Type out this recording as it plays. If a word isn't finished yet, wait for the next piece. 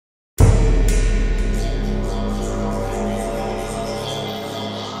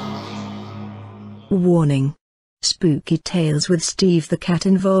Warning. Spooky Tales with Steve the Cat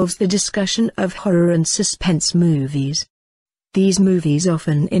involves the discussion of horror and suspense movies. These movies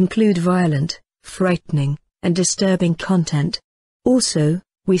often include violent, frightening, and disturbing content. Also,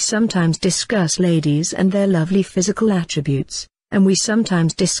 we sometimes discuss ladies and their lovely physical attributes, and we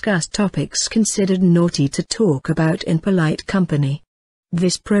sometimes discuss topics considered naughty to talk about in polite company.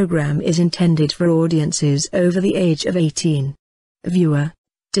 This program is intended for audiences over the age of 18. Viewer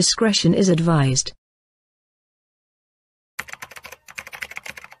discretion is advised.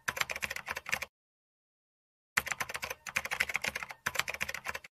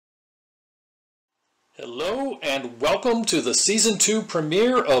 Hello and welcome to the Season 2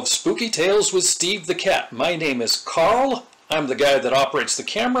 premiere of Spooky Tales with Steve the Cat. My name is Carl, I'm the guy that operates the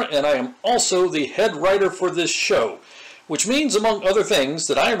camera, and I am also the head writer for this show, which means, among other things,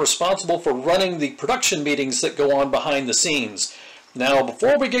 that I am responsible for running the production meetings that go on behind the scenes. Now,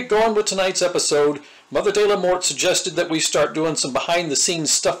 before we get going with tonight's episode, Mother de la Mort suggested that we start doing some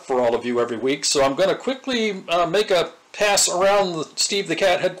behind-the-scenes stuff for all of you every week, so I'm going to quickly make a pass around the Steve the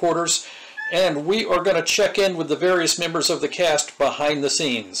Cat headquarters, and we are going to check in with the various members of the cast behind the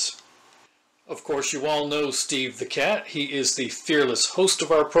scenes. Of course, you all know Steve the Cat. He is the fearless host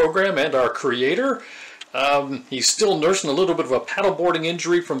of our program and our creator. He's still nursing a little bit of a paddleboarding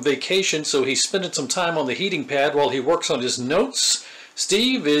injury from vacation, so he's spending some time on the heating pad while he works on his notes.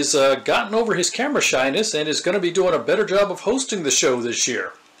 Steve has gotten over his camera shyness and is going to be doing a better job of hosting the show this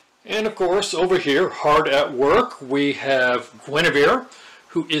year. And of course, over here, hard at work, we have Guinevere,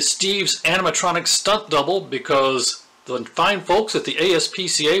 who is Steve's animatronic stunt double, because the fine folks at the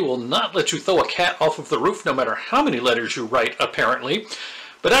ASPCA will not let you throw a cat off of the roof no matter how many letters you write, apparently.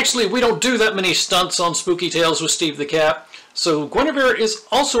 But actually, we don't do that many stunts on Spooky Tales with Steve the Cat, so Guinevere is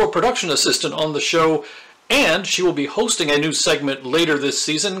also a production assistant on the show, and she will be hosting a new segment later this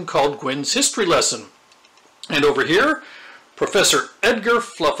season called Gwen's History Lesson. And over here, Professor Edgar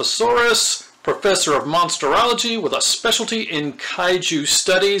Fluffosaurus, Professor of Monsterology with a specialty in Kaiju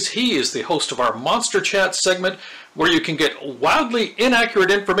Studies. He is the host of our Monster Chat segment, where you can get wildly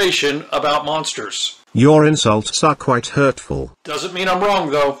inaccurate information about monsters. Your insults are quite hurtful. Doesn't mean I'm wrong,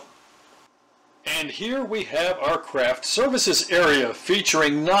 though. And here we have our craft services area,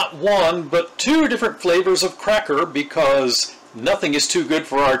 featuring not one, but two different flavors of cracker, because nothing is too good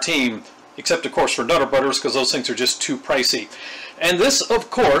for our team. Except, of course, for Nutter Butters, because those things are just too pricey. And this,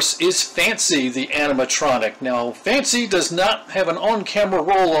 of course, is Fancy, the animatronic. Now, Fancy does not have an on-camera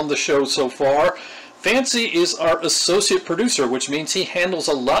role on the show so far. Fancy is our associate producer, which means he handles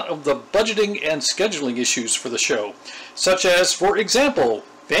a lot of the budgeting and scheduling issues for the show. Such as, for example,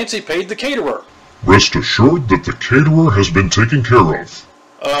 Fancy paid the caterer. Rest assured that the caterer has been taken care of.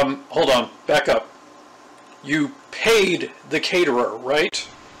 Hold on, back up. You paid the caterer, right?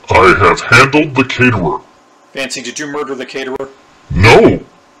 I have handled the caterer. Fancy, did you murder the caterer? No!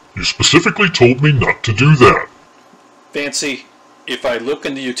 You specifically told me not to do that. Fancy, if I look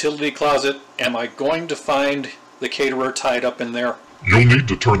in the utility closet, am I going to find the caterer tied up in there? You'll need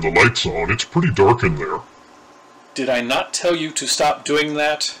to turn the lights on. It's pretty dark in there. Did I not tell you to stop doing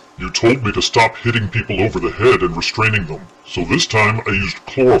that? You told me to stop hitting people over the head and restraining them. So this time I used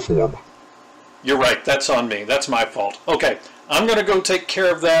chloroform. You're right, that's on me. That's my fault. Okay, I'm gonna go take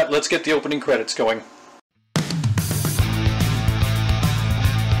care of that. Let's get the opening credits going.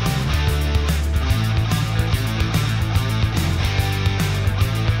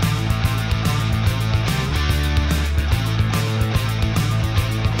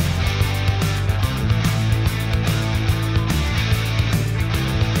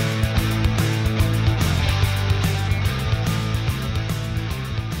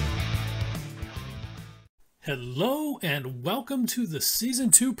 Hello and welcome to the Season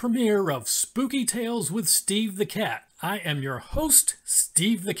 2 premiere of Spooky Tales with Steve the Cat. I am your host,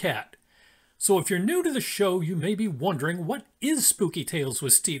 Steve the Cat. So if you're new to the show, you may be wondering, what is Spooky Tales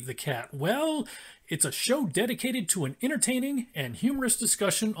with Steve the Cat? Well, it's a show dedicated to an entertaining and humorous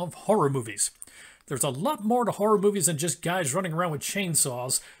discussion of horror movies. There's a lot more to horror movies than just guys running around with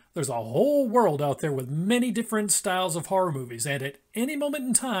chainsaws. There's a whole world out there with many different styles of horror movies, and at any moment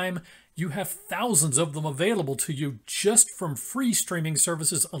in time, you have thousands of them available to you just from free streaming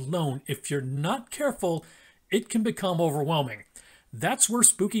services alone. If you're not careful, it can become overwhelming. That's where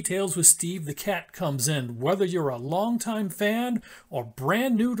Spooky Tales with Steve the Cat comes in. Whether you're a longtime fan or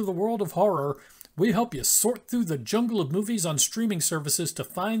brand new to the world of horror, we help you sort through the jungle of movies on streaming services to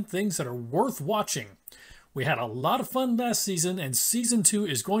find things that are worth watching. We had a lot of fun last season, and Season 2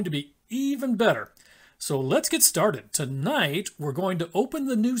 is going to be even better. So let's get started. Tonight, we're going to open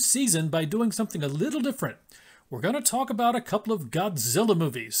the new season by doing something a little different. we're going to talk about a couple of Godzilla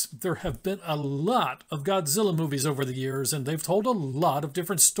movies. There have been a lot of Godzilla movies over the years, and they've told a lot of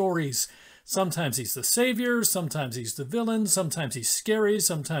different stories. Sometimes he's the savior, sometimes he's the villain, sometimes he's scary,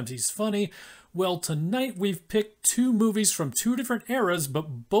 sometimes he's funny. Well, tonight we've picked two movies from two different eras,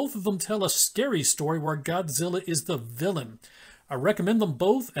 but both of them tell a scary story where Godzilla is the villain. I recommend them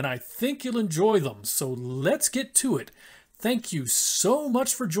both, and I think you'll enjoy them, so let's get to it. Thank you so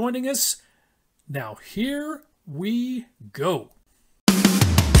much for joining us. Now here we go.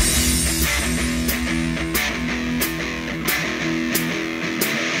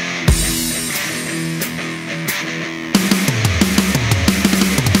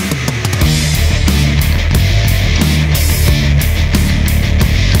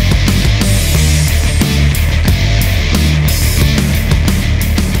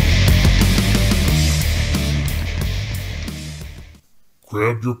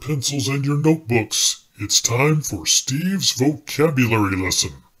 Grab your pencils and your notebooks. It's time for Steve's vocabulary lesson.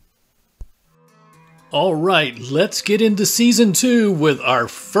 All right, let's get into season 2 with our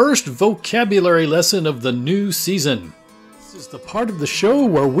first vocabulary lesson of the new season. This is the part of the show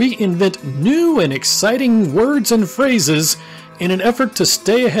where we invent new and exciting words and phrases in an effort to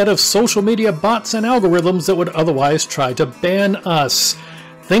stay ahead of social media bots and algorithms that would otherwise try to ban us.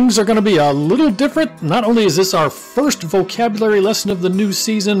 Things are going to be a little different. Not only is this our first vocabulary lesson of the new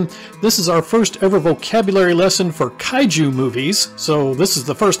season, this is our first ever vocabulary lesson for kaiju movies. So this is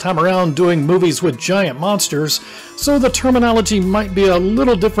the first time around doing movies with giant monsters, so the terminology might be a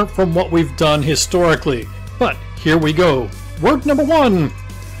little different from what we've done historically. But here we go. Word number 1,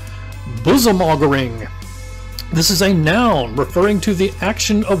 bosom augering. This is a noun referring to the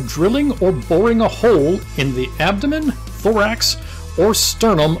action of drilling or boring a hole in the abdomen, thorax, or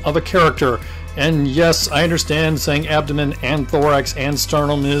sternum of a character. And yes, I understand saying abdomen and thorax and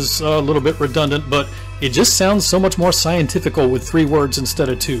sternum is a little bit redundant, but it just sounds so much more scientifical with 3 words instead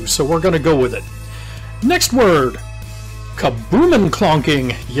of 2, so we're going to go with it. Next word,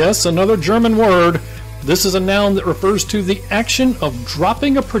 kaboomenklonking. Yes, another German word. This is a noun that refers to the action of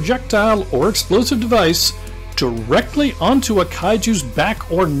dropping a projectile or explosive device directly onto a kaiju's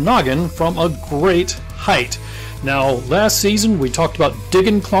back or noggin from a great height. Now, last season we talked about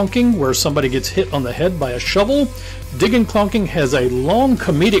dig-and-clonking, where somebody gets hit on the head by a shovel. Dig-and-clonking has a long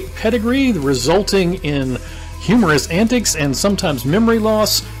comedic pedigree, resulting in humorous antics and sometimes memory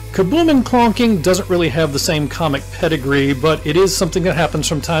loss. Kaboomenklonking doesn't really have the same comic pedigree, but it is something that happens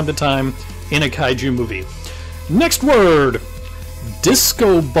from time to time in a kaiju movie. Next word,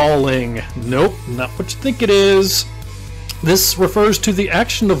 disco balling. Nope, not what you think it is. This refers to the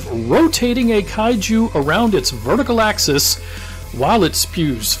action of rotating a kaiju around its vertical axis while it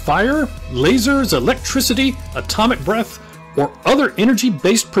spews fire, lasers, electricity, atomic breath, or other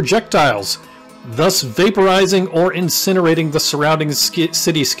energy-based projectiles, thus vaporizing or incinerating the surrounding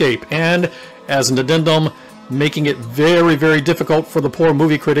cityscape, and, as an addendum, making it very, very difficult for the poor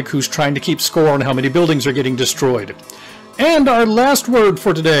movie critic who's trying to keep score on how many buildings are getting destroyed. And our last word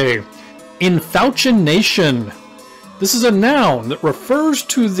for today, infaucination. This is a noun that refers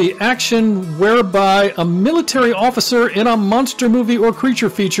to the action whereby a military officer in a monster movie or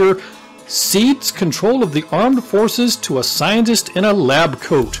creature feature cedes control of the armed forces to a scientist in a lab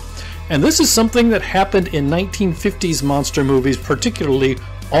coat. And this is something that happened in 1950s monster movies, particularly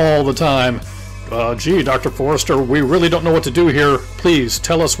all the time. Gee, Dr. Forrester, we really don't know what to do here. Please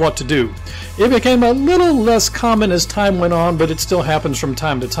tell us what to do. It became a little less common as time went on, but it still happens from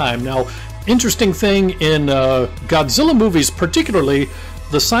time to time. Now, interesting thing in Godzilla movies particularly,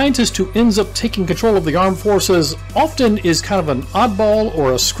 the scientist who ends up taking control of the armed forces often is kind of an oddball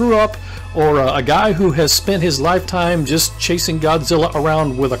or a screw-up or a guy who has spent his lifetime just chasing Godzilla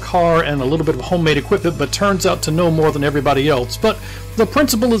around with a car and a little bit of homemade equipment, but turns out to know more than everybody else. But the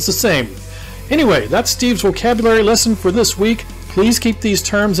principle is the same. Anyway, that's Steve's vocabulary lesson for this week. Please keep these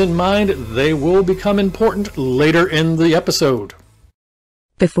terms in mind. They will become important later in the episode.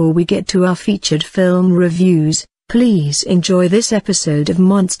 Before we get to our featured film reviews, please enjoy this episode of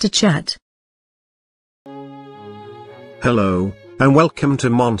Monster Chat. Hello, and welcome to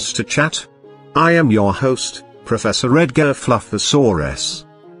Monster Chat. I am your host, Professor Edgar Fluffosaurus.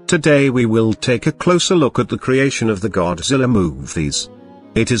 Today we will take a closer look at the creation of the Godzilla movies.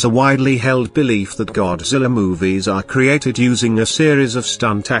 It is a widely held belief that Godzilla movies are created using a series of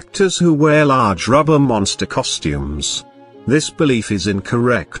stunt actors who wear large rubber monster costumes. This belief is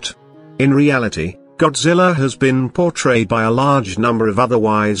incorrect. In reality, Godzilla has been portrayed by a large number of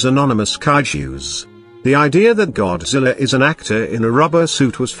otherwise anonymous kaijus. The idea that Godzilla is an actor in a rubber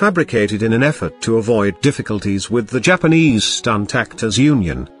suit was fabricated in an effort to avoid difficulties with the Japanese Stunt Actors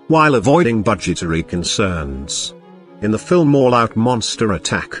Union, while avoiding budgetary concerns. In the film All Out Monster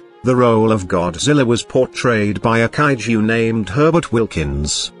Attack, the role of Godzilla was portrayed by a kaiju named Herbert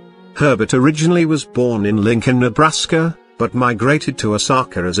Wilkins. Herbert originally was born in Lincoln, Nebraska, but migrated to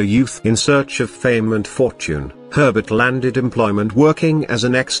Osaka as a youth in search of fame and fortune. Herbert landed employment working as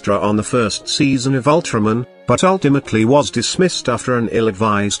an extra on the first season of Ultraman, but ultimately was dismissed after an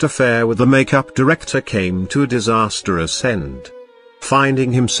ill-advised affair with the makeup director came to a disastrous end.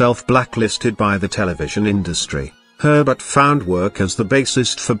 Finding himself blacklisted by the television industry, Herbert found work as the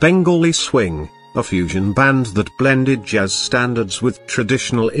bassist for Bengali Swing, a fusion band that blended jazz standards with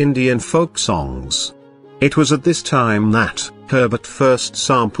traditional Indian folk songs. It was at this time that Herbert first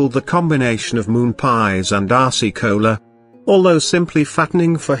sampled the combination of moon pies and RC Cola. Although simply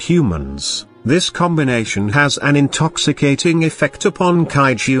fattening for humans, this combination has an intoxicating effect upon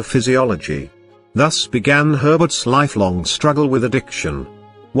kaiju physiology. Thus began Herbert's lifelong struggle with addiction.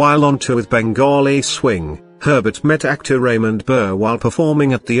 While on tour with Bengali Swing, Herbert met actor Raymond Burr while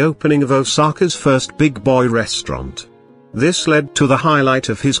performing at the opening of Osaka's first big boy restaurant. This led to the highlight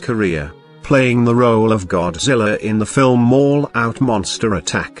of his career, playing the role of Godzilla in the film All Out Monster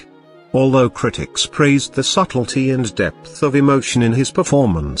Attack. Although critics praised the subtlety and depth of emotion in his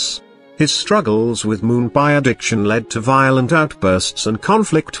performance, his struggles with moon pie addiction led to violent outbursts and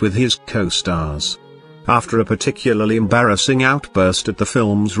conflict with his co-stars. After a particularly embarrassing outburst at the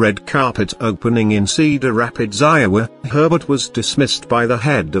film's red carpet opening in Cedar Rapids, Iowa, Herbert was dismissed by the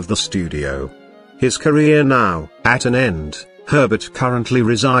head of the studio. His career now at an end, Herbert currently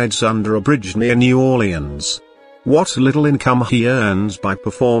resides under a bridge near New Orleans. What little income he earns by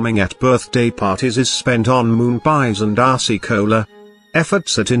performing at birthday parties is spent on moon pies and RC Cola.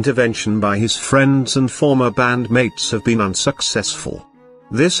 Efforts at intervention by his friends and former bandmates have been unsuccessful.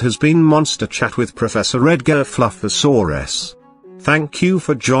 This has been Monster Chat with Professor Edgar Fluffosaurus. Thank you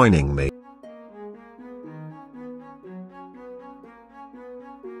for joining me.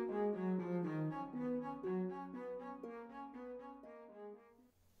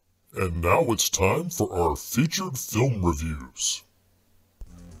 And now it's time for our featured film reviews.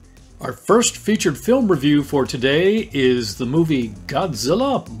 Our first featured film review for today is the movie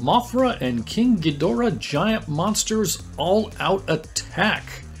Godzilla, Mothra, and King Ghidorah Giant Monsters All-Out Attack.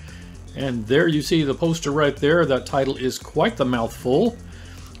 And there you see the poster right there. That title is quite the mouthful.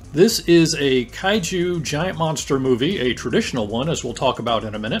 This is a kaiju giant monster movie, a traditional one, as we'll talk about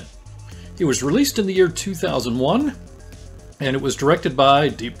in a minute. It was released in the year 2001, and it was directed by,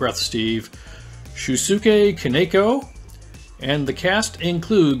 deep breath Steve, Shusuke Kaneko, and the cast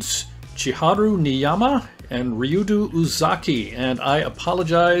includes Chiharu Niyama and Ryudo Uzaki, and I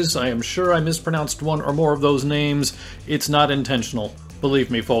apologize, I am sure I mispronounced one or more of those names. It's not intentional.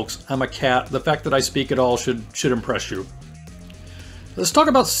 Believe me, folks, I'm a cat. The fact that I speak at all should impress you. Let's talk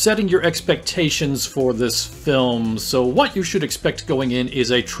about setting your expectations for this film. So what you should expect going in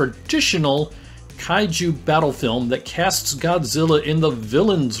is a traditional kaiju battle film that casts Godzilla in the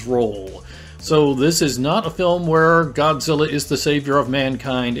villain's role. So this is not a film where Godzilla is the savior of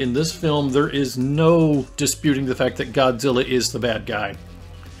mankind. In this film, there is no disputing the fact that Godzilla is the bad guy.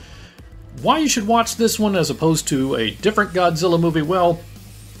 Why you should watch this one as opposed to a different Godzilla movie? Well,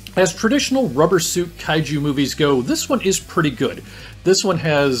 as traditional rubber suit kaiju movies go, this one is pretty good. This one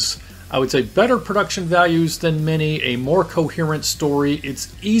has, I would say, better production values than many, a more coherent story.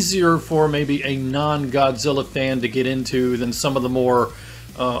 It's easier for maybe a non-Godzilla fan to get into than some of the more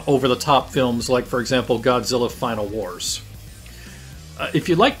over-the-top films, like, for example, Godzilla Final Wars. If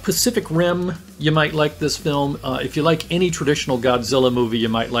you like Pacific Rim, you might like this film. If you like any traditional Godzilla movie, you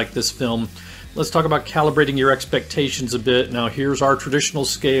might like this film. Let's talk about calibrating your expectations a bit. Now, here's our traditional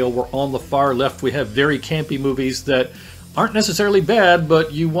scale. We're on the far left. We have very campy movies that aren't necessarily bad,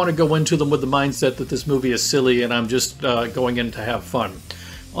 but you want to go into them with the mindset that this movie is silly and I'm just going in to have fun.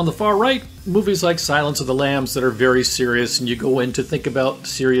 On the far right, movies like Silence of the Lambs that are very serious, and you go in to think about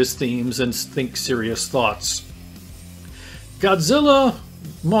serious themes and think serious thoughts. Godzilla,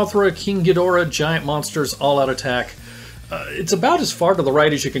 Mothra, King Ghidorah, Giant Monsters, All-Out Attack. It's about as far to the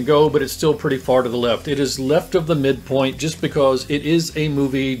right as you can go, but it's still pretty far to the left. It is left of the midpoint just because it is a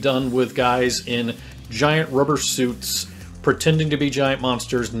movie done with guys in giant rubber suits, pretending to be giant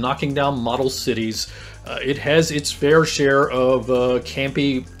monsters, knocking down model cities. It has its fair share of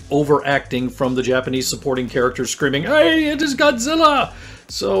campy overacting from the Japanese supporting characters screaming, "Hey, it is Godzilla!"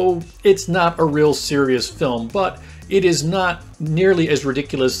 So it's not a real serious film, but it is not nearly as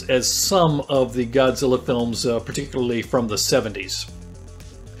ridiculous as some of the Godzilla films, particularly from the 70s.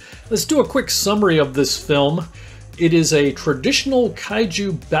 Let's do a quick summary of this film. It is a traditional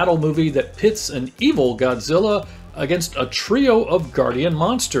kaiju battle movie that pits an evil Godzilla against a trio of guardian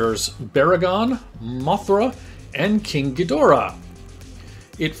monsters, Baragon, Mothra, and King Ghidorah.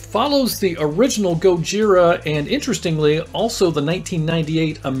 It follows the original Gojira and, interestingly, also the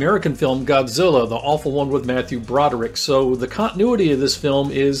 1998 American film Godzilla, the awful one with Matthew Broderick. So the continuity of this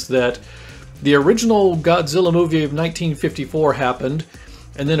film is that the original Godzilla movie of 1954 happened,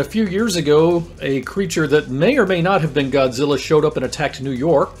 and then a few years ago, a creature that may or may not have been Godzilla showed up and attacked New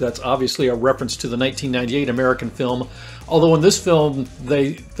York. That's obviously a reference to the 1998 American film. Although in this film,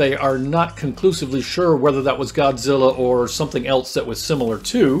 they are not conclusively sure whether that was Godzilla or something else that was similar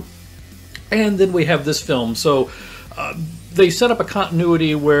to. And then we have this film. So they set up a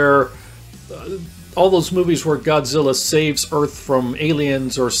continuity where all those movies where Godzilla saves Earth from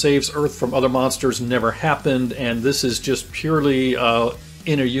aliens or saves Earth from other monsters never happened. And this is just purely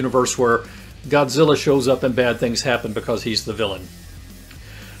in a universe where Godzilla shows up and bad things happen because he's the villain.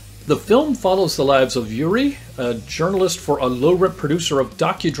 The film follows the lives of Yuri, a journalist for a low-rent producer of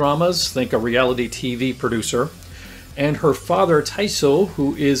docudramas, think a reality TV producer, and her father Taiso,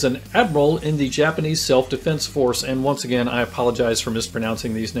 who is an admiral in the Japanese Self-Defense Force. And once again, I apologize for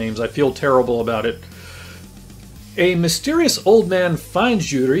mispronouncing these names. I feel terrible about it. A mysterious old man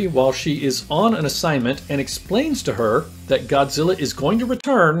finds Yuri while she is on an assignment and explains to her that Godzilla is going to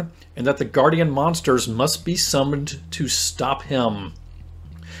return and that the guardian monsters must be summoned to stop him.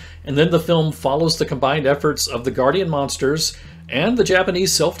 And then the film follows the combined efforts of the guardian monsters and the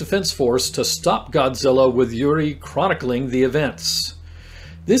Japanese Self-Defense Force to stop Godzilla, with Yuri chronicling the events.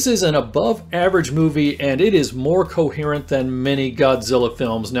 This is an above-average movie, and it is more coherent than many Godzilla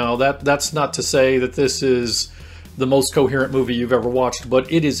films. Now, that's not to say that this is the most coherent movie you've ever watched,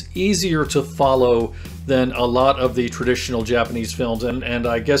 but it is easier to follow than a lot of the traditional Japanese films. And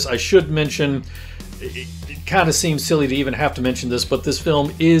I guess I should mention, it kind of seems silly to even have to mention this, but this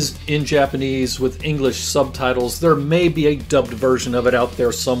film is in Japanese with English subtitles. There may be a dubbed version of it out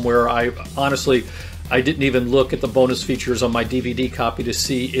there somewhere. I didn't even look at the bonus features on my DVD copy to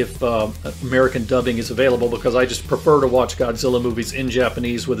see if American dubbing is available, because I just prefer to watch Godzilla movies in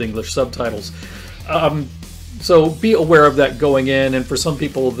Japanese with English subtitles. So be aware of that going in, and for some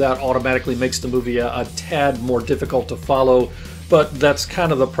people that automatically makes the movie a tad more difficult to follow, but that's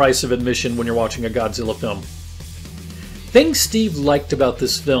kind of the price of admission when you're watching a Godzilla film. Things Steve liked about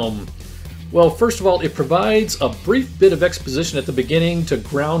this film. Well, first of all, it provides a brief bit of exposition at the beginning to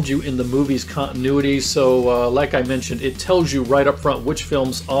ground you in the movie's continuity. So, like I mentioned, it tells you right up front which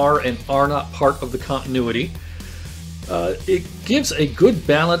films are and are not part of the continuity. It gives a good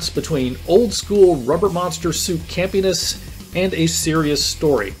balance between old school rubber monster suit campiness and a serious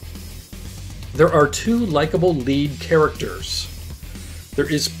story. There are two likable lead characters. There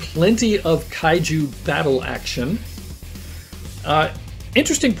is plenty of kaiju battle action.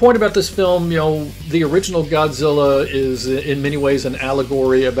 Interesting point about this film, you know, the original Godzilla is in many ways an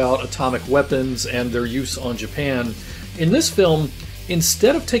allegory about atomic weapons and their use on Japan. In this film,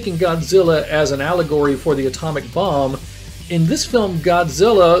 instead of taking Godzilla as an allegory for the atomic bomb, in this film,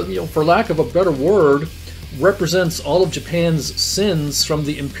 Godzilla, you know, for lack of a better word, represents all of Japan's sins from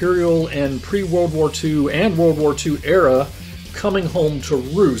the Imperial and pre-World War II and World War II era coming home to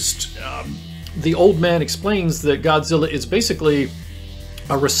roost. The old man explains that Godzilla is basically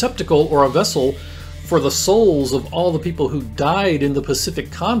a receptacle or a vessel for the souls of all the people who died in the Pacific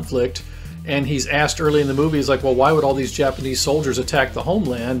conflict. And he's asked early in the movie, he's like, well, why would all these Japanese soldiers attack the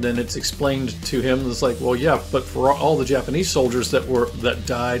homeland? And it's explained to him, it's like, well, yeah, but for all the Japanese soldiers that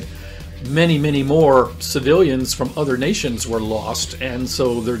died, many, many more civilians from other nations were lost, and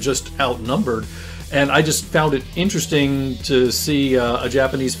so they're just outnumbered. And I just found it interesting to see a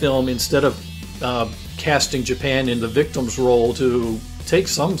Japanese film, instead of casting Japan in the victim's role, to take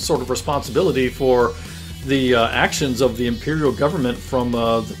some sort of responsibility for the actions of the imperial government from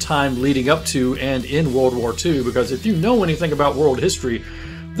the time leading up to and in World War II. Because if you know anything about world history,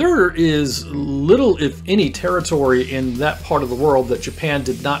 there is little, if any, territory in that part of the world that Japan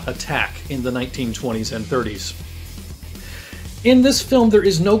did not attack in the 1920s and 30s. In this film, there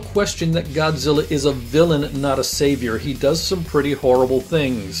is no question that Godzilla is a villain, not a savior. He does some pretty horrible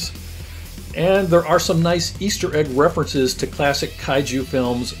things. And there are some nice Easter egg references to classic kaiju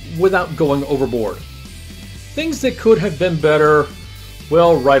films without going overboard. Things that could have been better,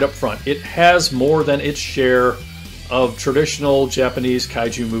 well, right up front, it has more than its share of traditional Japanese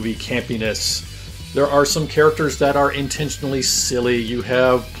kaiju movie campiness. There are some characters that are intentionally silly. You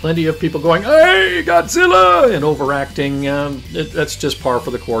have plenty of people going, "Hey, Godzilla!" and overacting. That's just par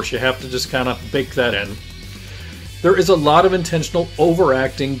for the course. You have to just kind of bake that in. There is a lot of intentional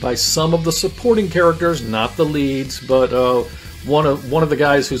overacting by some of the supporting characters, not the leads, but one of the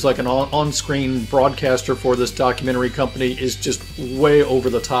guys who's like an on-screen broadcaster for this documentary company is just way over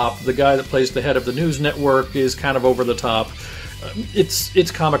the top. The guy that plays the head of the news network is kind of over the top.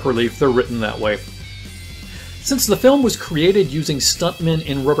 It's comic relief. They're written that way. Since the film was created using stuntmen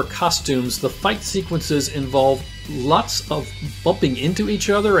in rubber costumes, the fight sequences involve lots of bumping into each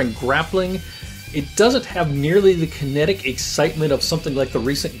other and grappling. It doesn't have nearly the kinetic excitement of something like the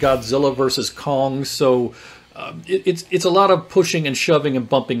recent Godzilla vs. Kong, so it's a lot of pushing and shoving and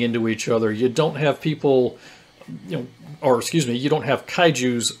bumping into each other. You don't have people, you don't have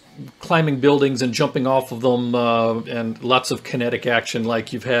kaijus climbing buildings and jumping off of them, and lots of kinetic action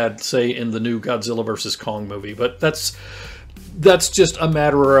like you've had, say, in the new Godzilla vs. Kong movie. But that's just a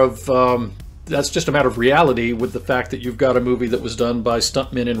matter of reality with the fact that you've got a movie that was done by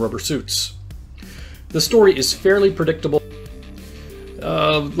stuntmen in rubber suits. The story is fairly predictable.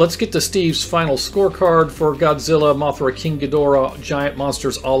 Let's get to Steve's final scorecard for Godzilla, Mothra, King Ghidorah, Giant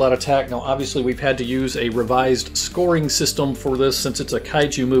Monsters All Out Attack. Now, obviously, we've had to use a revised scoring system for this since it's a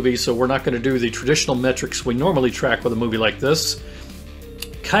kaiju movie, so we're not going to do the traditional metrics we normally track with a movie like this.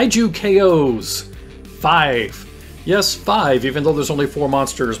 Kaiju KOs, 5. Yes, 5, even though there's only 4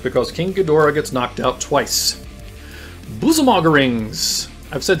 monsters, because King Ghidorah gets knocked out twice. Boozemoggerings,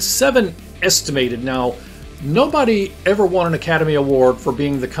 I've said 7 estimated. Now, nobody ever won an Academy Award for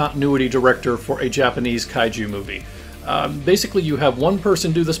being the continuity director for a Japanese kaiju movie. Basically, you have one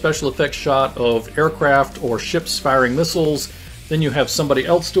person do the special effects shot of aircraft or ships firing missiles, then you have somebody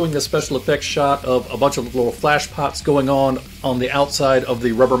else doing the special effects shot of a bunch of little flash pots going on the outside of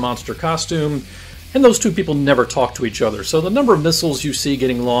the rubber monster costume, and those two people never talk to each other. So the number of missiles you see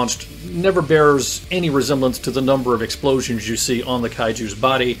getting launched never bears any resemblance to the number of explosions you see on the kaiju's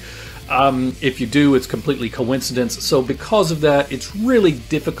body. If you do, it's completely coincidence. So because of that, it's really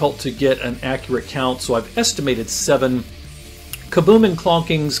difficult to get an accurate count. So I've estimated 7. Kaboom and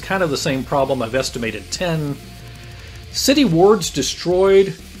Clonking's kind of the same problem. I've estimated 10. City wards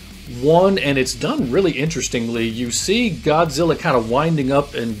destroyed, 1, and it's done really interestingly. You see Godzilla kind of winding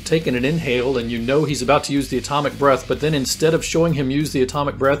up and taking an inhale, and you know he's about to use the atomic breath, but then instead of showing him use the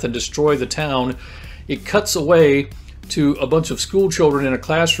atomic breath and destroy the town, it cuts away to a bunch of school children in a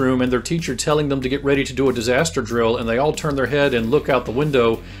classroom and their teacher telling them to get ready to do a disaster drill, and they all turn their head and look out the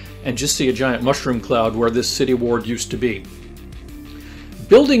window and just see a giant mushroom cloud where this city ward used to be.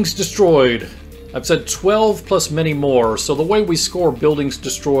 Buildings destroyed. I've said 12 plus many more. So the way we score buildings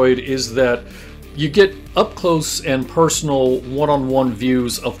destroyed is that you get up close and personal one-on-one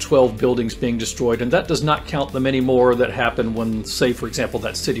views of 12 buildings being destroyed, and that does not count the many more that happen when, say, for example,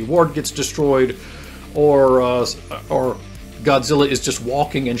 that city ward gets destroyed, or Godzilla is just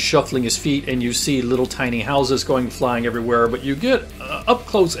walking and shuffling his feet and you see little tiny houses going flying everywhere, but you get up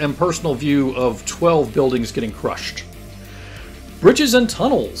close and personal view of 12 buildings getting crushed. Bridges and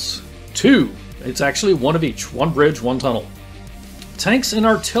tunnels, 2. It's actually 1 of each. 1 bridge, 1 tunnel. Tanks and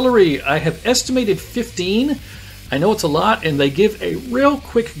artillery, I have estimated 15. I know it's a lot, and they give a real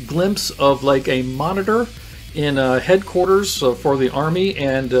quick glimpse of like a monitor in headquarters for the army,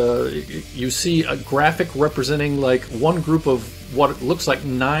 and you see a graphic representing like one group of what looks like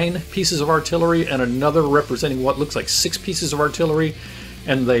 9 pieces of artillery and another representing what looks like 6 pieces of artillery,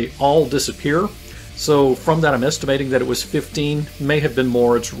 and they all disappear. So from that, I'm estimating that it was 15. May have been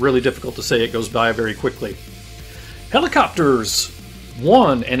more. It's really difficult to say. It goes by very quickly. Helicopters,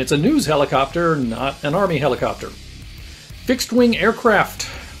 1, and it's a news helicopter, not an army helicopter. Fixed wing aircraft,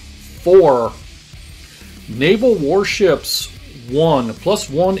 4. Naval warships, 1. Plus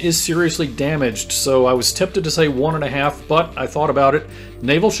 1 is seriously damaged, so I was tempted to say 1.5, but I thought about it.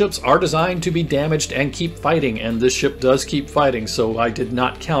 Naval ships are designed to be damaged and keep fighting, and this ship does keep fighting, so I did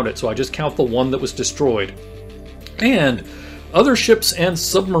not count it, so I just count the 1 that was destroyed. And other ships and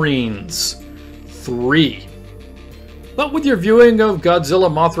submarines, 3. But with your viewing of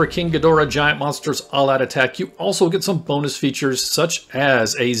Godzilla, Mothra, King Ghidorah, Giant Monsters All Out Attack, you also get some bonus features such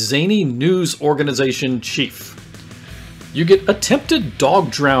as a zany news organization chief. You get attempted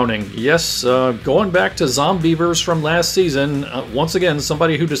dog drowning. Yes, going back to Zombievers from last season, once again,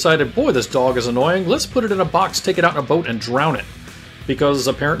 somebody who decided, boy, this dog is annoying, let's put it in a box, take it out in a boat, and drown it. Because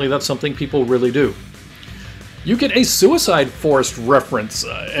apparently that's something people really do. You get a Suicide Forest reference,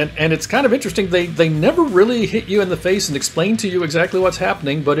 and it's kind of interesting. They never really hit you in the face and explain to you exactly what's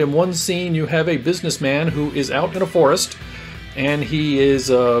happening, but in one scene you have a businessman who is out in a forest, and he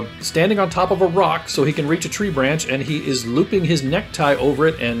is standing on top of a rock so he can reach a tree branch, and he is looping his necktie over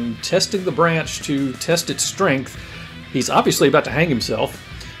it and testing the branch to test its strength. He's obviously about to hang himself.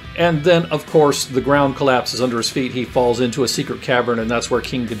 And then, of course, the ground collapses under his feet. He falls into a secret cavern, and that's where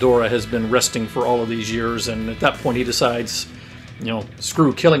King Ghidorah has been resting for all of these years. And at that point, he decides,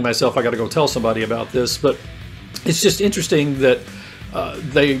 screw killing myself, I got to go tell somebody about this. But it's just interesting that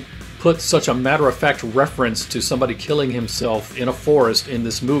they put such a matter-of-fact reference to somebody killing himself in a forest in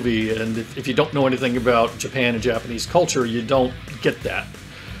this movie. And if you don't know anything about Japan and Japanese culture, you don't get that.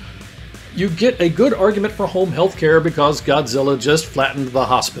 You get a good argument for home health care because Godzilla just flattened the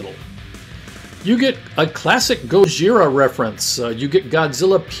hospital. You get a classic Gojira reference. You get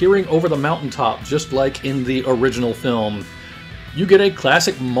Godzilla peering over the mountaintop, just like in the original film. You get a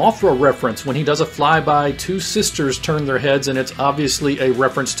classic Mothra reference when he does a flyby. Two sisters turn their heads, and it's obviously a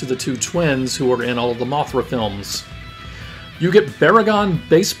reference to the two twins who are in all of the Mothra films. You get Baragon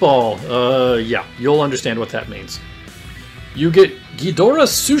baseball. Yeah, you'll understand what that means. You get Ghidorah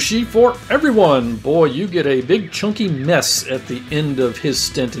sushi for everyone. Boy, you get a big chunky mess at the end of his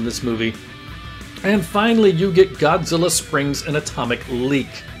stint in this movie. And finally, you get Godzilla springs an atomic leak.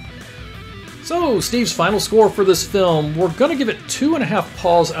 So, Steve's final score for this film, we're going to give it 2.5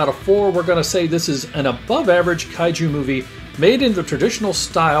 paws out of 4. We're going to say this is an above-average kaiju movie made in the traditional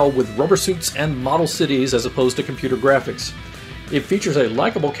style with rubber suits and model cities as opposed to computer graphics. It features a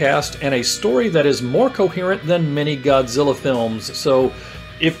likable cast and a story that is more coherent than many Godzilla films. So,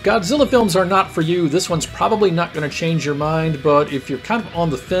 if Godzilla films are not for you, this one's probably not going to change your mind, but if you're kind of on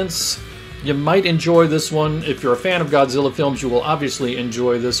the fence, you might enjoy this one. If you're a fan of Godzilla films, you will obviously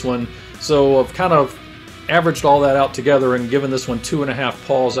enjoy this one. So I've kind of averaged all that out together and given this one 2.5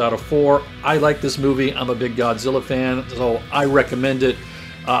 paws out of 4. I like this movie. I'm a big Godzilla fan, so I recommend it.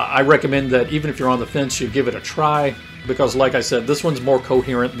 I recommend that even if you're on the fence, you give it a try, because like I said, this one's more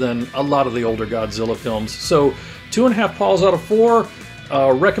coherent than a lot of the older Godzilla films. So 2.5 paws out of 4.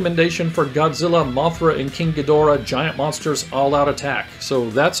 Recommendation for Godzilla, Mothra, and King Ghidorah, Giant Monsters All-Out Attack. So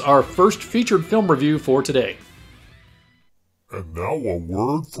that's our first featured film review for today. And now a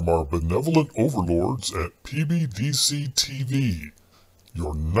word from our benevolent overlords at PBDC TV,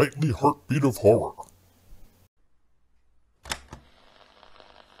 your nightly heartbeat of horror.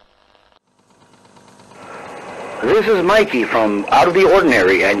 This is Mikey from Out of the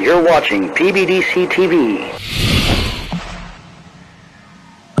Ordinary, and you're watching PBDC TV.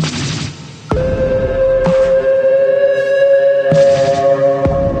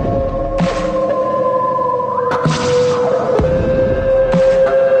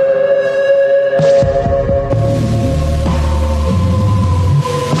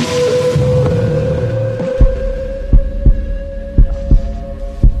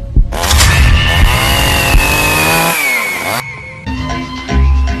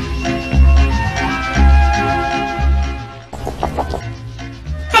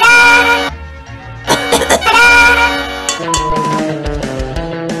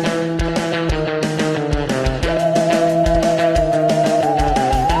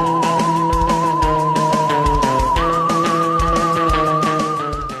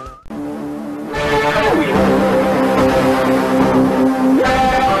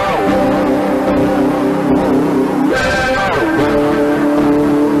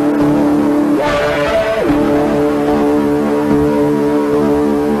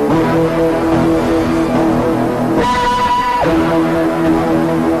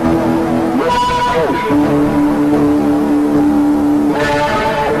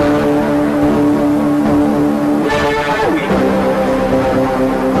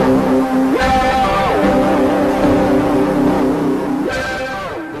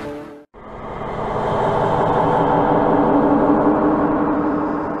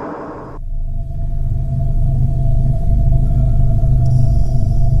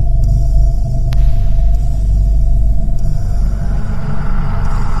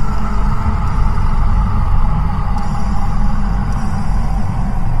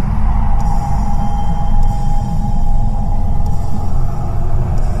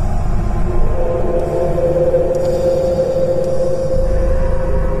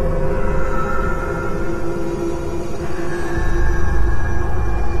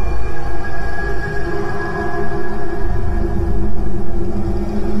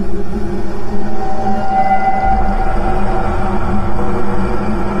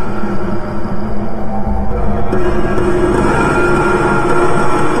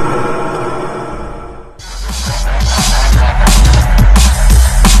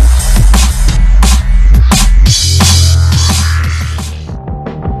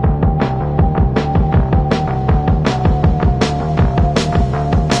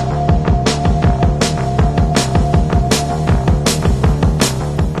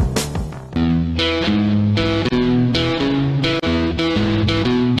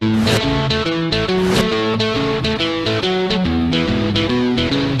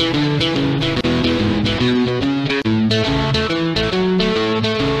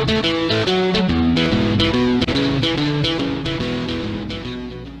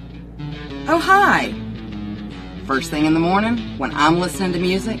 Oh, hi! First thing in the morning, when I'm listening to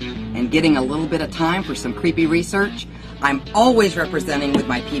music and getting a little bit of time for some creepy research, I'm always representing with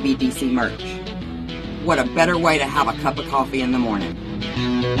my PBDC merch. What a better way to have a cup of coffee in the morning.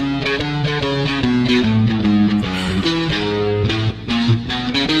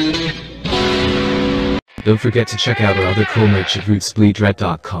 Don't forget to check out our other cool merch at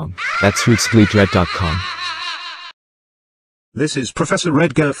rootsbleedred.com. That's rootsbleedred.com. This is Professor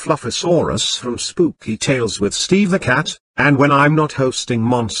Edgar Fluffosaurus from Spooky Tales with Steve the Cat, and when I'm not hosting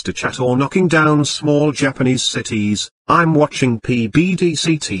Monster Chat or knocking down small Japanese cities, I'm watching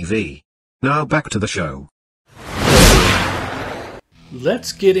PBDC TV. Now back to the show.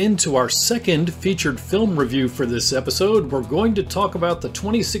 Let's get into our second featured film review for this episode. We're going to talk about the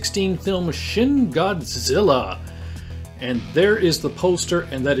 2016 film Shin Godzilla. And there is the poster,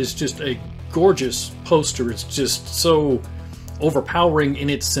 and that is just a gorgeous poster. It's just so overpowering in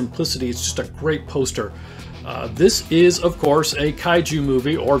its simplicity. It's just a great poster. This is, of course, a kaiju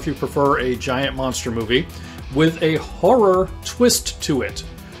movie, or if you prefer, a giant monster movie, with a horror twist to it.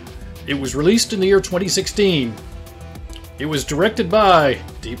 It was released in the year 2016. It was directed by,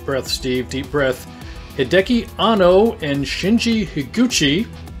 deep breath Steve, deep breath, Hideki Anno and Shinji Higuchi,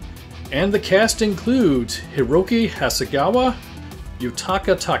 and the cast includes Hiroki Hasegawa,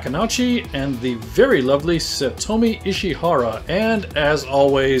 Yutaka Takanashi, and the very lovely Satomi Ishihara. And as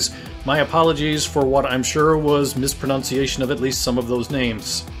always, my apologies for what I'm sure was mispronunciation of at least some of those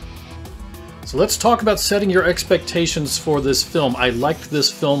names. So let's talk about setting your expectations for this film. I liked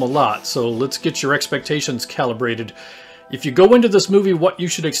this film a lot, so let's get your expectations calibrated. If you go into this movie, what you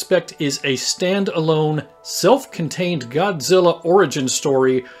should expect is a standalone, self-contained Godzilla origin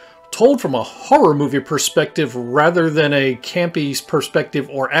story told from a horror movie perspective rather than a campy perspective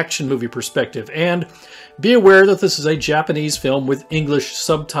or action movie perspective. And be aware that this is a Japanese film with English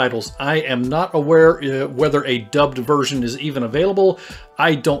subtitles. I am not aware whether a dubbed version is even available.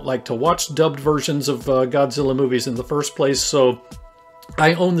 I don't like to watch dubbed versions of Godzilla movies in the first place, so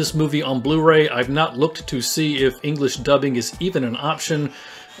I own this movie on Blu-ray. I've not looked to see if English dubbing is even an option,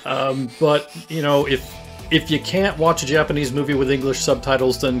 but you know, if you can't watch a Japanese movie with English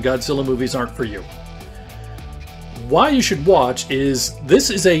subtitles, then Godzilla movies aren't for you. Why you should watch is this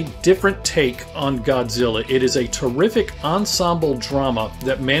is a different take on Godzilla. It is a terrific ensemble drama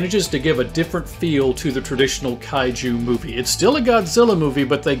that manages to give a different feel to the traditional kaiju movie. It's still a Godzilla movie,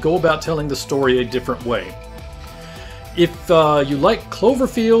 but they go about telling the story a different way. If you like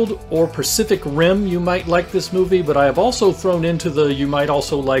Cloverfield or Pacific Rim, you might like this movie, but I have also thrown into the you might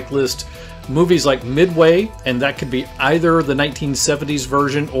also like list movies like Midway, and that could be either the 1970s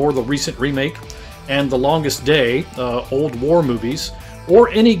version or the recent remake, and The Longest Day, old war movies, or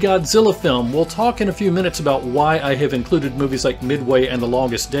any Godzilla film. We'll talk in a few minutes about why I have included movies like Midway and The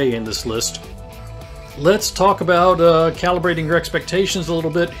Longest Day in this list. Let's talk about calibrating your expectations a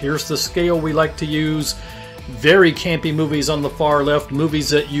little bit. Here's the scale we like to use. Very campy movies on the far left, movies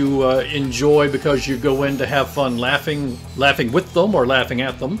that you enjoy because you go in to have fun laughing with them or laughing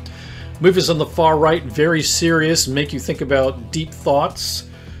at them. Movies on the far right, very serious, make you think about deep thoughts.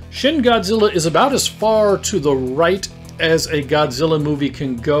 Shin Godzilla is about as far to the right as a Godzilla movie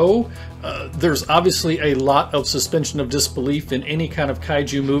can go. There's obviously a lot of suspension of disbelief in any kind of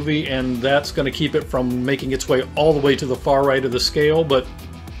kaiju movie, and that's going to keep it from making its way all the way to the far right of the scale, but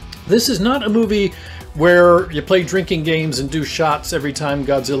this is not a movie where you play drinking games and do shots every time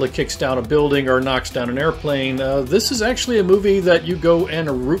Godzilla kicks down a building or knocks down an airplane. This is actually a movie that you go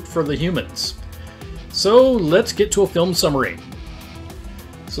and root for the humans. So let's get to a film summary.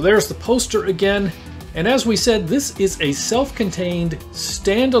 So there's the poster again, and as we said, this is a self-contained,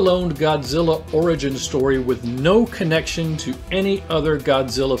 standalone Godzilla origin story with no connection to any other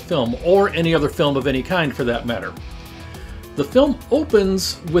Godzilla film, or any other film of any kind for that matter. The film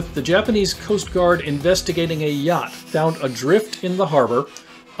opens with the Japanese Coast Guard investigating a yacht found adrift in the harbor,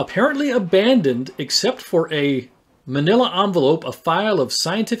 apparently abandoned except for a manila envelope, a file of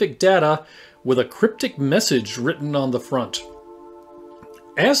scientific data with a cryptic message written on the front.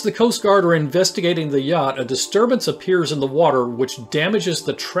 As the Coast Guard are investigating the yacht, a disturbance appears in the water which damages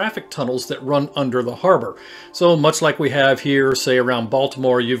the traffic tunnels that run under the harbor. So much like we have here, say around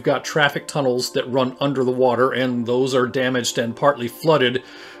Baltimore, you've got traffic tunnels that run under the water, and those are damaged and partly flooded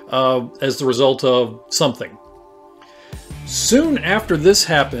as the result of something. Soon after this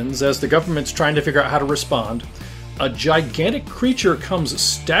happens, as the government's trying to figure out how to respond, a gigantic creature comes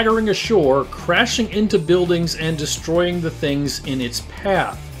staggering ashore, crashing into buildings and destroying the things in its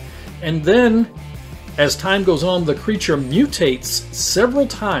path. And then As time goes on, the creature mutates several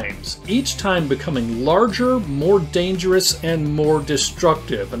times, each time becoming larger, more dangerous, and more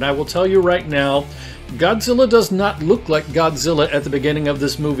destructive. And I will tell you right now, Godzilla does not look like Godzilla at the beginning of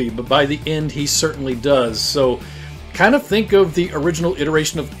this movie, but by the end he certainly does. So kind of think of the original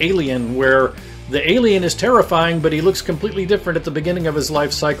iteration of Alien, where the alien is terrifying, but he looks completely different at the beginning of his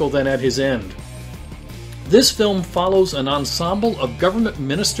life cycle than at his end. This film follows an ensemble of government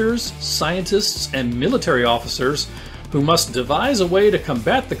ministers, scientists, and military officers who must devise a way to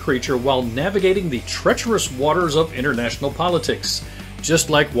combat the creature while navigating the treacherous waters of international politics, just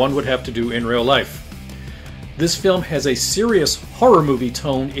like one would have to do in real life. This film has a serious horror movie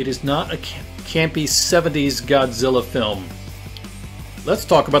tone. It is not a campy 70s Godzilla film. Let's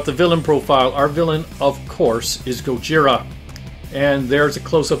talk about the villain profile. Our villain, of course, is Gojira. And there's a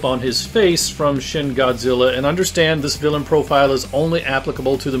close-up on his face from Shin Godzilla. And understand, this villain profile is only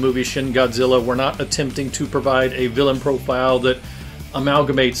applicable to the movie Shin Godzilla. We're not attempting to provide a villain profile that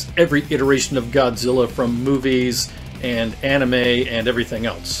amalgamates every iteration of Godzilla from movies and anime and everything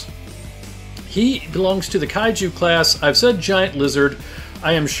else. He belongs to the kaiju class. I've said giant lizard.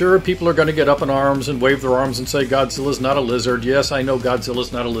 I am sure people are going to get up in arms and wave their arms and say Godzilla's not a lizard. Yes, I know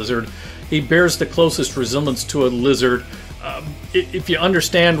Godzilla's not a lizard. He bears the closest resemblance to a lizard. If you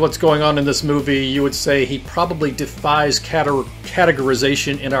understand what's going on in this movie, you would say he probably defies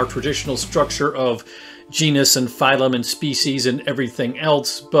categorization in our traditional structure of genus and phylum and species and everything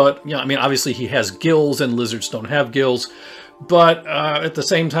else. But, yeah, I mean, obviously he has gills and lizards don't have gills. But at the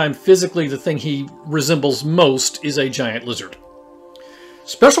same time, physically, the thing he resembles most is a giant lizard.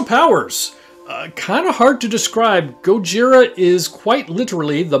 Special powers. Kind of hard to describe. Gojira is quite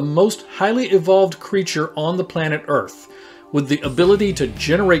literally the most highly evolved creature on the planet Earth, with the ability to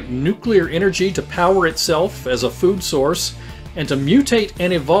generate nuclear energy to power itself as a food source, and to mutate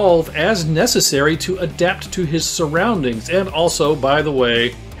and evolve as necessary to adapt to his surroundings, and also, by the way,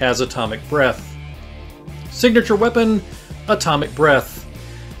 has atomic breath. Signature weapon, atomic breath.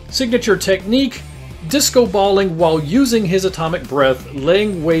 Signature technique, disco balling while using his atomic breath,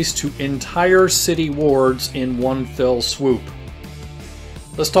 laying waste to entire city wards in one fell swoop.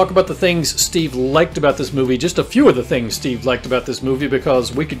 Let's talk about the things Steve liked about this movie. Just a few of the things Steve liked about this movie,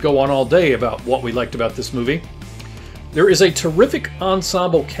 because we could go on all day about what we liked about this movie. There is a terrific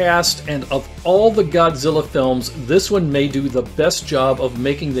ensemble cast, and of all the Godzilla films, this one may do the best job of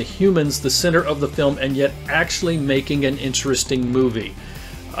making the humans the center of the film and yet actually making an interesting movie.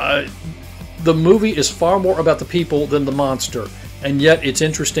 The movie is far more about the people than the monster, and yet it's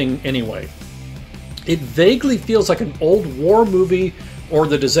interesting anyway. It vaguely feels like an old war movie or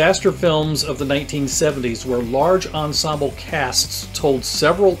the disaster films of the 1970s, where large ensemble casts told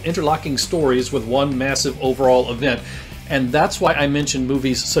several interlocking stories with one massive overall event. And that's why I mentioned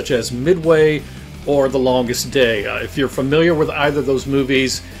movies such as Midway or The Longest Day. If you're familiar with either of those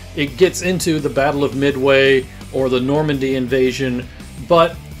movies, it gets into the Battle of Midway or the Normandy invasion,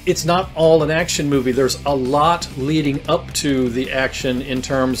 but it's not all an action movie. There's a lot leading up to the action in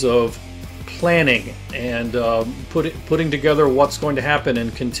terms of planning and putting together what's going to happen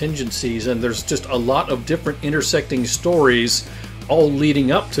and contingencies, and there's just a lot of different intersecting stories all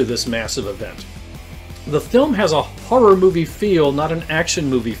leading up to this massive event. The film has a horror movie feel, not an action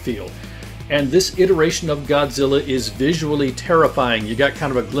movie feel, and this iteration of Godzilla is visually terrifying. You got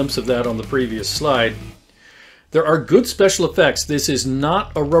kind of a glimpse of that on the previous slide. There are good special effects. This is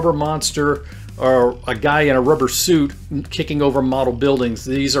not a rubber monster or a guy in a rubber suit kicking over model buildings.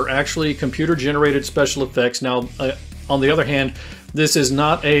 These are actually computer-generated special effects. Now, on the other hand, this is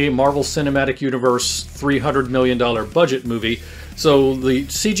not a Marvel Cinematic Universe $300 million budget movie, so the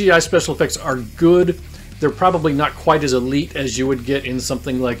CGI special effects are good. They're probably not quite as elite as you would get in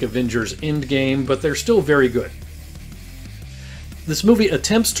something like Avengers Endgame, but they're still very good. This movie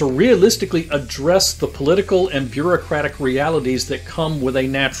attempts to realistically address the political and bureaucratic realities that come with a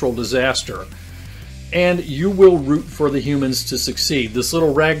natural disaster. And you will root for the humans to succeed. This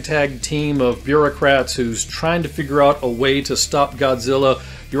little ragtag team of bureaucrats who's trying to figure out a way to stop Godzilla,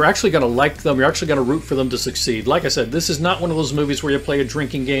 you're actually going to like them, you're actually going to root for them to succeed. Like I said, this is not one of those movies where you play a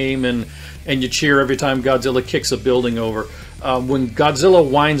drinking game and you cheer every time Godzilla kicks a building over. When Godzilla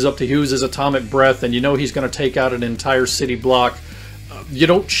winds up to use his atomic breath and you know he's going to take out an entire city block, you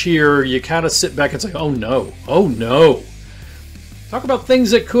don't cheer, you kind of sit back and say, oh no, oh no. Talk about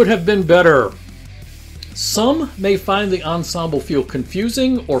things that could have been better. Some may find the ensemble feel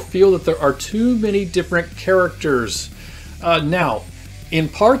confusing or feel that there are too many different characters. Now, in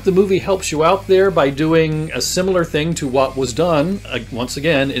part, the movie helps you out there by doing a similar thing to what was done, once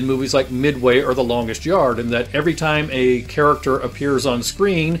again, in movies like Midway or The Longest Yard, in that every time a character appears on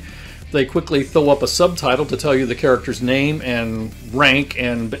screen, they quickly throw up a subtitle to tell you the character's name and rank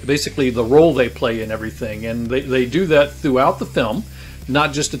and basically the role they play in everything. And they do that throughout the film,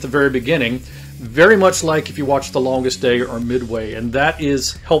 not just at the very beginning, very much like if you watch The Longest Day or Midway, and that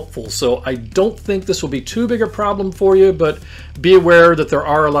is helpful. So I don't think this will be too big a problem for you, but be aware that there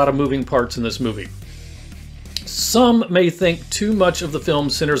are a lot of moving parts in this movie. Some may think too much of the film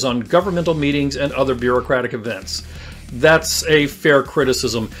centers on governmental meetings and other bureaucratic events. That's a fair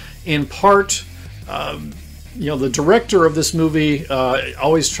criticism. In part, the director of this movie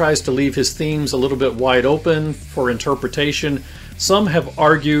always tries to leave his themes a little bit wide open for interpretation. Some have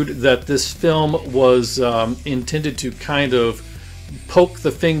argued that this film was intended to kind of poke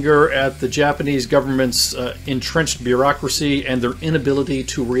the finger at the Japanese government's entrenched bureaucracy and their inability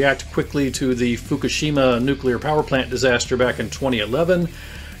to react quickly to the Fukushima nuclear power plant disaster back in 2011.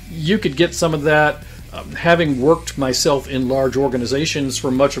 You could get some of that. Having worked myself in large organizations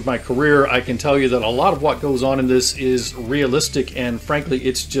for much of my career, I can tell you that a lot of what goes on in this is realistic, and frankly,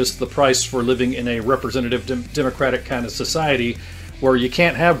 it's just the price for living in a representative democratic kind of society where you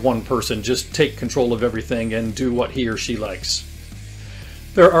can't have one person just take control of everything and do what he or she likes.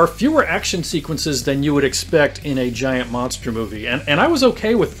 There are fewer action sequences than you would expect in a giant monster movie, and I was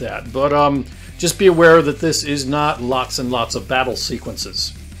okay with that, but just be aware that this is not lots and lots of battle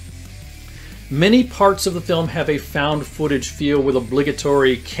sequences. Many parts of the film have a found footage feel with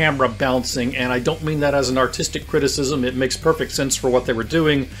obligatory camera bouncing, and I don't mean that as an artistic criticism. It makes perfect sense for what they were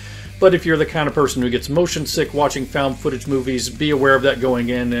doing, but if you're the kind of person who gets motion sick watching found footage movies, be aware of that going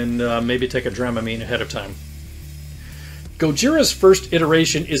in and maybe take a Dramamine ahead of time. Gojira's first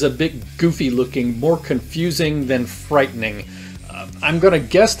iteration is a bit goofy looking, more confusing than frightening. I'm going to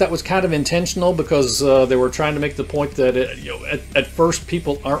guess that was kind of intentional because they were trying to make the point that at first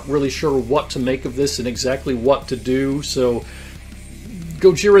people aren't really sure what to make of this and exactly what to do. So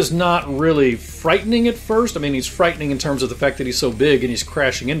Gojira's not really frightening at first. I mean, he's frightening in terms of the fact that he's so big and he's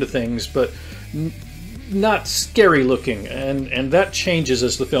crashing into things, but not scary looking, and that changes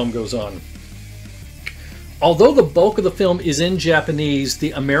as the film goes on. Although the bulk of the film is in Japanese,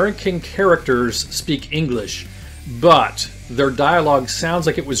 the American characters speak English, but their dialogue sounds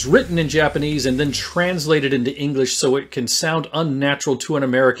like it was written in Japanese and then translated into English so it can sound unnatural to an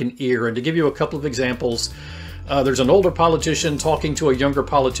American ear. And to give you a couple of examples, there's an older politician talking to a younger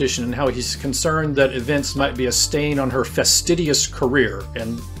politician and how he's concerned that events might be a stain on her fastidious career.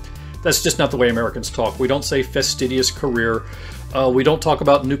 And that's just not the way Americans talk. We don't say fastidious career. We don't talk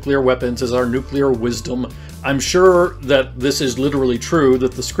about nuclear weapons as our nuclear wisdom. I'm sure that this is literally true,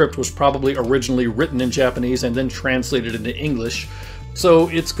 that the script was probably originally written in Japanese and then translated into English. So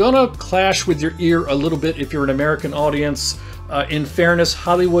it's gonna clash with your ear a little bit if you're an American audience. In fairness,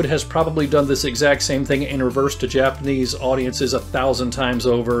 Hollywood has probably done this exact same thing in reverse to Japanese audiences 1,000 times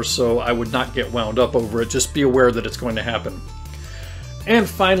over, so I would not get wound up over it. Just be aware that it's going to happen. And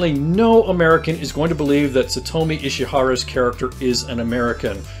finally, no American is going to believe that Satomi Ishihara's character is an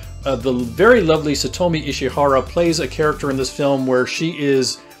American. The very lovely Satomi Ishihara plays a character in this film where she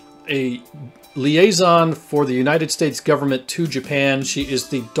is a liaison for the United States government to Japan. She is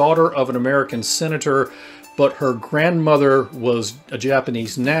the daughter of an American senator, but her grandmother was a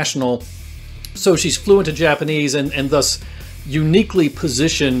Japanese national. So she's fluent in Japanese and thus uniquely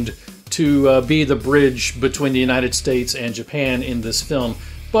positioned to be the bridge between the United States and Japan in this film.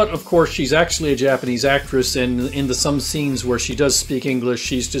 But of course, she's actually a Japanese actress, and in some scenes where she does speak English,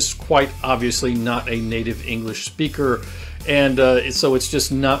 she's just quite obviously not a native English speaker, and so it's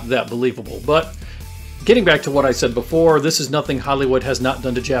just not that believable. But getting back to what I said before, this is nothing Hollywood has not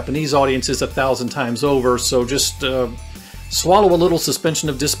done to Japanese audiences 1,000 times over, so just swallow a little suspension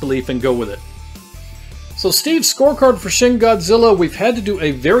of disbelief and go with it. So Steve's scorecard for Shin Godzilla, we've had to do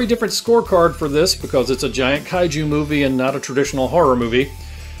a very different scorecard for this because it's a giant kaiju movie and not a traditional horror movie.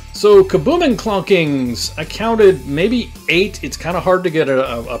 So Kaboom and Clonkings, I counted maybe 8. It's kind of hard to get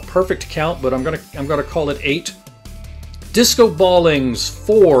a perfect count, but I'm gonna call it 8. Disco Ballings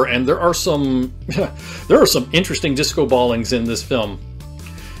 4, and there are some interesting disco ballings in this film.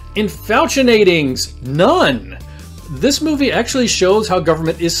 Infouchinatings, none. This movie actually shows how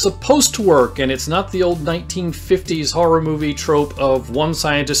government is supposed to work, and it's not the old 1950s horror movie trope of one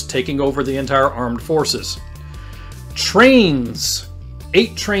scientist taking over the entire armed forces. Trains.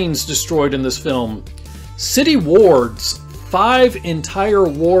 8 trains destroyed in this film. City wards. 5 entire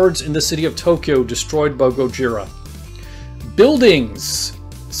wards in the city of Tokyo destroyed by Gojira. Buildings.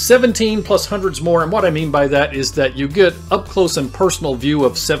 17 plus hundreds more, and what I mean by that is that you get up close and personal view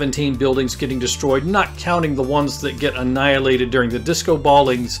of 17 buildings getting destroyed, not counting the ones that get annihilated during the disco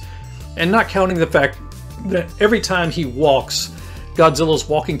ballings, and not counting the fact that every time he walks, Godzilla's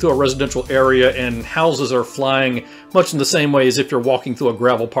walking through a residential area and houses are flying, much in the same way as if you're walking through a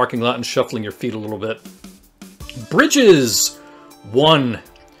gravel parking lot and shuffling your feet a little bit. Bridges, 1.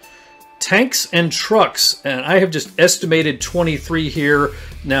 Tanks and trucks, and I have just estimated 23 here.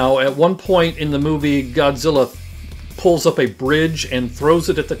 Now, at one point in the movie, Godzilla pulls up a bridge and throws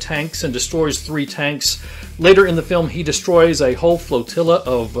it at the tanks and destroys 3 tanks. Later in the film, he destroys a whole flotilla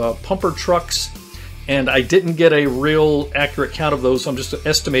of pumper trucks, and I didn't get a real accurate count of those, so I'm just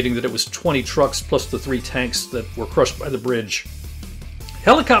estimating that it was 20 trucks plus the 3 tanks that were crushed by the bridge.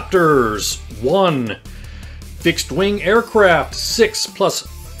 Helicopters, 1. Fixed-wing aircraft, 6 plus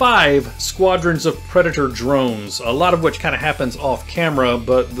 5 squadrons of Predator drones, a lot of which kind of happens off camera,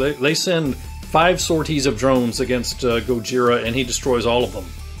 but they send 5 sorties of drones against Gojira, and he destroys all of them.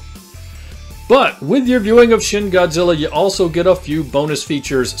 But with your viewing of Shin Godzilla, you also get a few bonus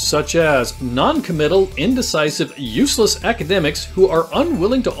features, such as non-committal, indecisive, useless academics who are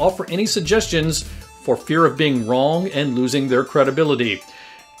unwilling to offer any suggestions for fear of being wrong and losing their credibility,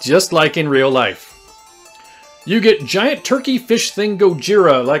 just like in real life. You get giant turkey fish thing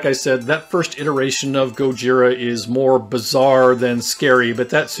Gojira. Like I said, that first iteration of Gojira is more bizarre than scary, but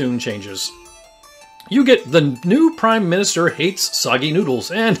that soon changes. You get the new Prime Minister hates soggy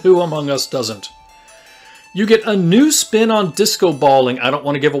noodles, and who among us doesn't? You get a new spin on disco balling. I don't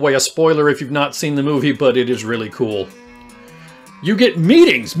want to give away a spoiler if you've not seen the movie, but it is really cool. You get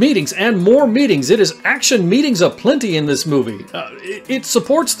meetings, and more meetings. It is action meetings aplenty in this movie. It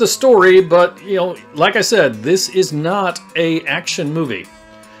supports the story, but, you know, like I said, this is not an action movie.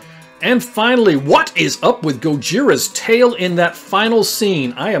 And finally, what is up with Gojira's tail in that final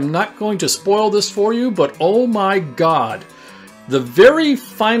scene? I am not going to spoil this for you, but oh my god. The very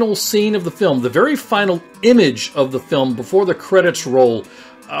final scene of the film, the very final image of the film before the credits roll,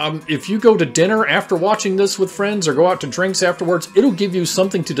 if you go to dinner after watching this with friends or go out to drinks afterwards, it'll give you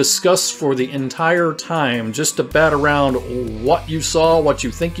something to discuss for the entire time, just to bat around what you saw, what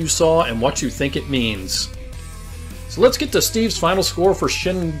you think you saw, and what you think it means. So let's get to Steve's final score for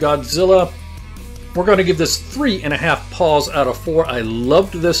Shin Godzilla. We're going to give this 3.5 paws out of 4. I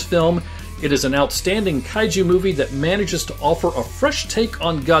loved this film. It is an outstanding kaiju movie that manages to offer a fresh take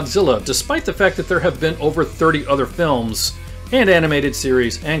on Godzilla, despite the fact that there have been over 30 other films, and animated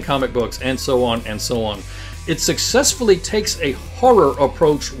series, and comic books, and so on and so on. It successfully takes a horror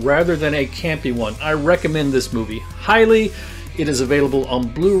approach rather than a campy one. I recommend this movie highly. It is available on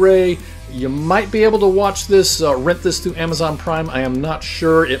Blu-ray. You might be able to watch this, rent this through Amazon Prime. I am not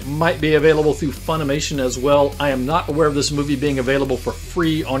sure. It might be available through Funimation as well. I am not aware of this movie being available for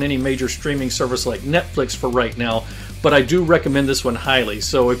free on any major streaming service like Netflix for right now, but I do recommend this one highly.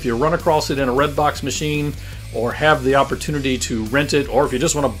 So if you run across it in a Redbox machine, or have the opportunity to rent it, or if you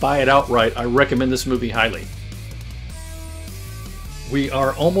just want to buy it outright, I recommend this movie highly. We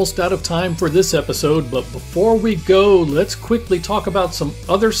are almost out of time for this episode, but before we go, let's quickly talk about some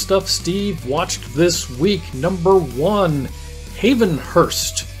other stuff Steve watched this week. Number 1,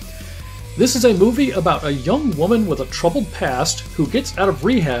 Havenhurst. This is a movie about a young woman with a troubled past who gets out of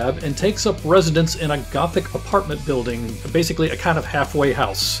rehab and takes up residence in a gothic apartment building, basically a kind of halfway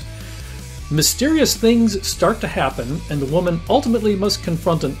house. Mysterious things start to happen, and the woman ultimately must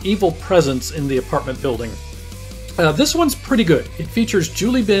confront an evil presence in the apartment building. This one's pretty good. It features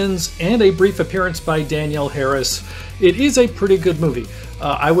Julie Benz and a brief appearance by Danielle Harris. It is a pretty good movie.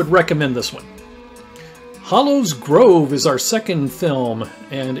 I would recommend this one. Hollows Grove is our second film,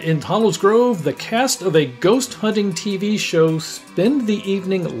 and in Hollows Grove, the cast of a ghost hunting TV show spend the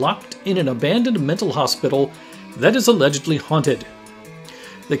evening locked in an abandoned mental hospital that is allegedly haunted.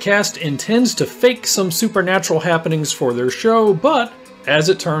 The cast intends to fake some supernatural happenings for their show, but as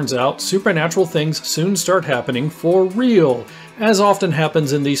it turns out, supernatural things soon start happening for real, as often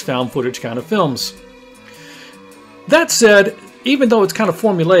happens in these found footage kind of films. That said, even though it's kind of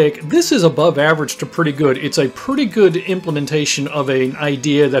formulaic, this is above average to pretty good. It's a pretty good implementation of an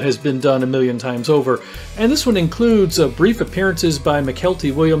idea that has been done a million times over. And this one includes brief appearances by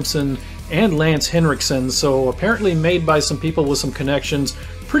McKelty Williamson and Lance Henriksen, so apparently made by some people with some connections.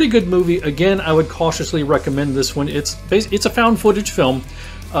 Pretty good movie. Again, I would cautiously recommend this one. It's a found footage film.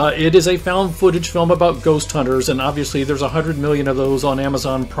 It is a found footage film about ghost hunters, and obviously there's 100 million of those on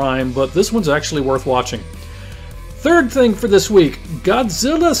Amazon Prime, but this one's actually worth watching. Third thing for this week,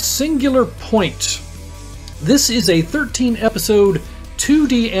 Godzilla Singular Point. This is a 13-episode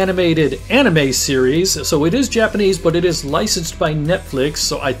 2D animated anime series, so it is Japanese, but it is licensed by Netflix,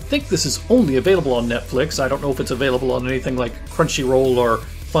 so I think this is only available on Netflix. I don't know if it's available on anything like Crunchyroll or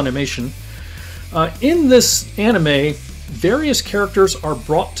Funimation. In this anime, various characters are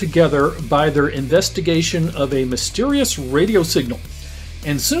brought together by their investigation of a mysterious radio signal,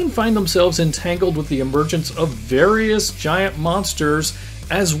 and soon find themselves entangled with the emergence of various giant monsters,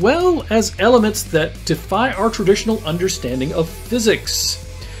 as well as elements that defy our traditional understanding of physics.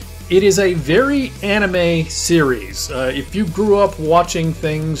 It is a very anime series. If you grew up watching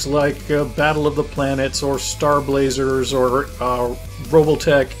things like Battle of the Planets or Star Blazers or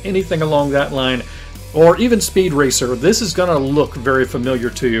Robotech, anything along that line, or even Speed Racer, this is going to look very familiar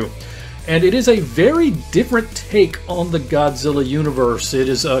to you. And it is a very different take on the Godzilla universe. It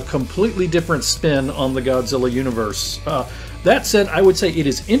is a completely different spin on the Godzilla universe. That said, I would say it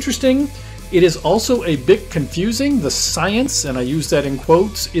is interesting. It is also a bit confusing. The science, and I use that in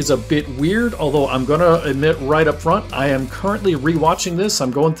quotes, is a bit weird, although I'm going to admit right up front, I am currently rewatching this.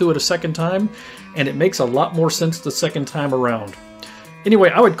 I'm going through it a second time, and it makes a lot more sense the second time around. Anyway,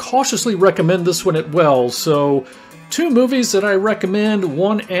 I would cautiously recommend this one as well. So, 2 movies that I recommend,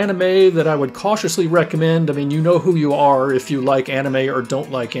 1 anime that I would cautiously recommend. I mean, you know who you are if you like anime or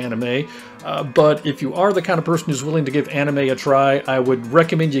don't like anime. But if you are the kind of person who's willing to give anime a try, I would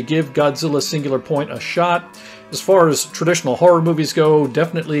recommend you give Godzilla Singular Point a shot. As far as traditional horror movies go,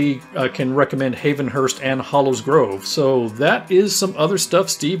 definitely can recommend Havenhurst and Hollows Grove. So that is some other stuff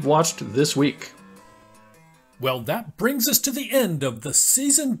Steve watched this week. Well, that brings us to the end of the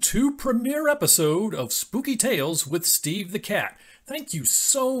Season 2 premiere episode of Spooky Tales with Steve the Cat. Thank you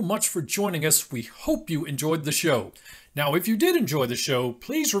so much for joining us. We hope you enjoyed the show. Now, if you did enjoy the show,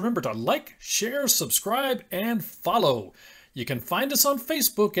 please remember to like, share, subscribe, and follow. You can find us on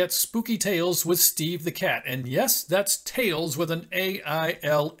Facebook at Spooky Tales with Steve the Cat. And yes, that's Tales with an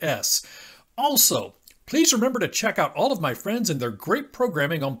A-I-L-S. Also, please remember to check out all of my friends and their great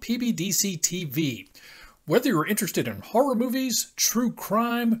programming on PBDC TV. Whether you're interested in horror movies, true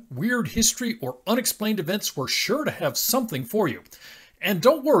crime, weird history, or unexplained events, we're sure to have something for you. And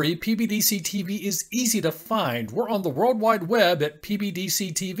don't worry, PBDC TV is easy to find. We're on the World Wide Web at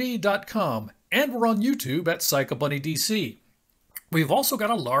pbdctv.com, and we're on YouTube at PsychoBunnyDC. We've also got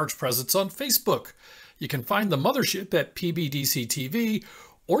a large presence on Facebook. You can find the mothership at PBDC TV,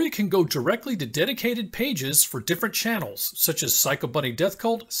 or you can go directly to dedicated pages for different channels, such as Psycho Bunny Death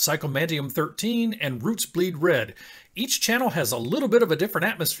Cult, Psychomantium 13, and Roots Bleed Red. Each channel has a little bit of a different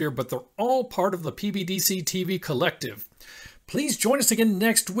atmosphere, but they're all part of the PBDC TV collective. Please join us again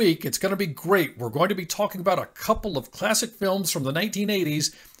next week. It's going to be great. We're going to be talking about a couple of classic films from the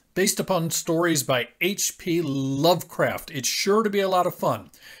 1980s based upon stories by H.P. Lovecraft. It's sure to be a lot of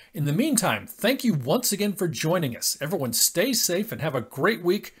fun. In the meantime, thank you once again for joining us. Everyone stay safe and have a great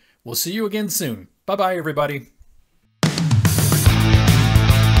week. We'll see you again soon. Bye-bye, everybody.